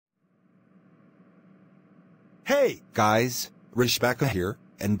Hey, guys, Rishbaka here,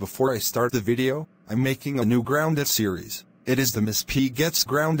 and before I start the video, I'm making a new Grounded series. It is the Miss P Gets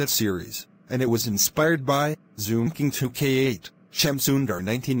Grounded series, and it was inspired by Zoomking 2K8, Shamsundar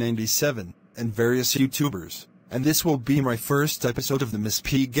 1997, and various YouTubers. And this will be my first episode of the Miss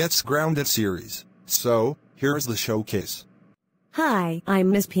P Gets Grounded series. So, here is the showcase. Hi,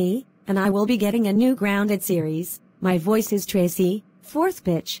 I'm Miss P, and I will be getting a new Grounded series. My voice is Tracy, 4th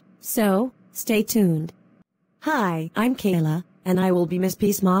pitch, so, stay tuned. Hi, I'm Kayla, and I will be Miss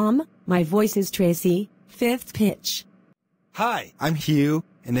P's mom. My voice is Tracy, 5th pitch. Hi, I'm Hugh,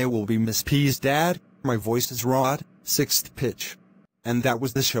 and I will be Miss P's dad. My voice is Rod, 6th pitch. And that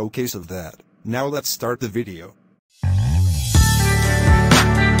was the showcase of that. Now let's start the video.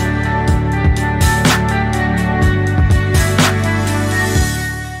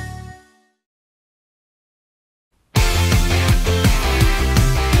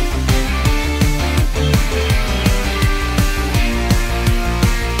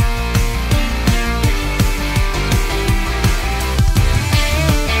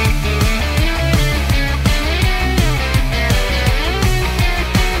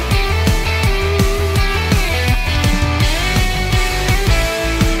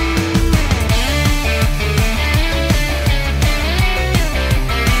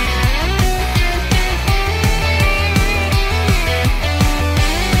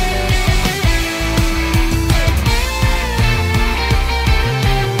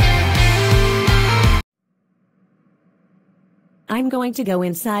 I'm going to go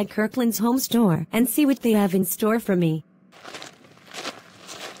inside Kirkland's home store and see what they have in store for me.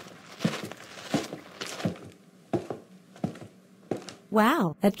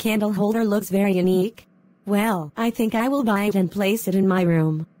 Wow, that candle holder looks very unique. Well, I think I will buy it and place it in my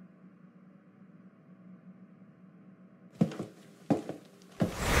room.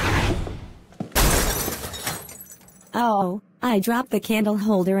 Oh, I dropped the candle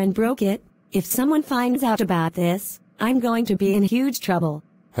holder and broke it. If someone finds out about this, I'm going to be in huge trouble.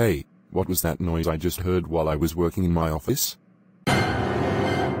 Hey, what was that noise I just heard while I was working in my office?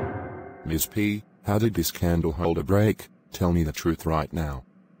 Ms. P, how did this candle holder break? Tell me the truth right now.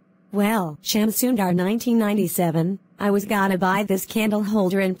 Well, Shamsundar 1997, I was gonna buy this candle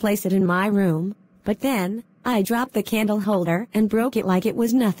holder and place it in my room, but then, I dropped the candle holder and broke it like it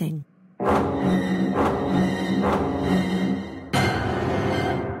was nothing.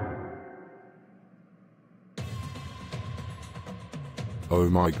 Oh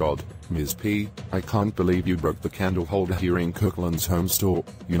my god, Ms. P, I can't believe you broke the candle holder here in Kirkland's home store.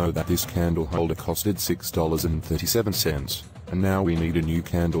 You know that this candle holder costed $6.37, and now we need a new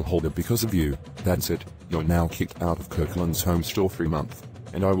candle holder because of you. That's it, you're now kicked out of Kirkland's home store for a month,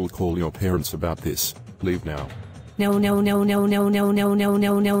 and I will call your parents about this. Leave now. No.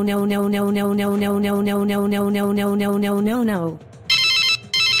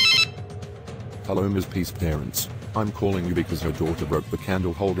 Hello Ms. P's parents. I'm calling you because her daughter broke the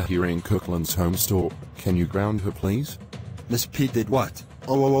candle holder here in Kirkland's home store. Can you ground her please? Miss P did what?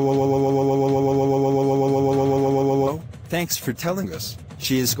 Thanks for telling us.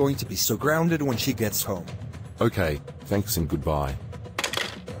 She is going to be so grounded when she gets home. Okay, thanks and goodbye.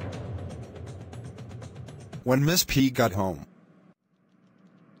 When Miss P got home,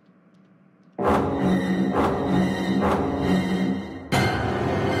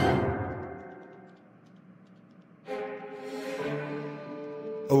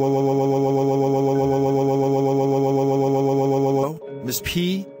 Miss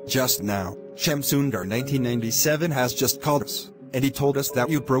P, just now, Shamsundar 1997 has just called us, and he told us that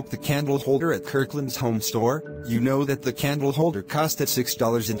you broke the candle holder at Kirkland's home store. You know that the candle holder costed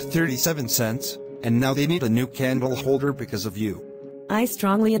 $6.37, and now they need a new candle holder because of you. I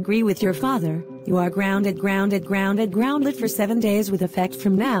strongly agree with your father. You are grounded for 7 days with effect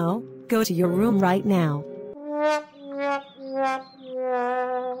from now. Go to your room right now.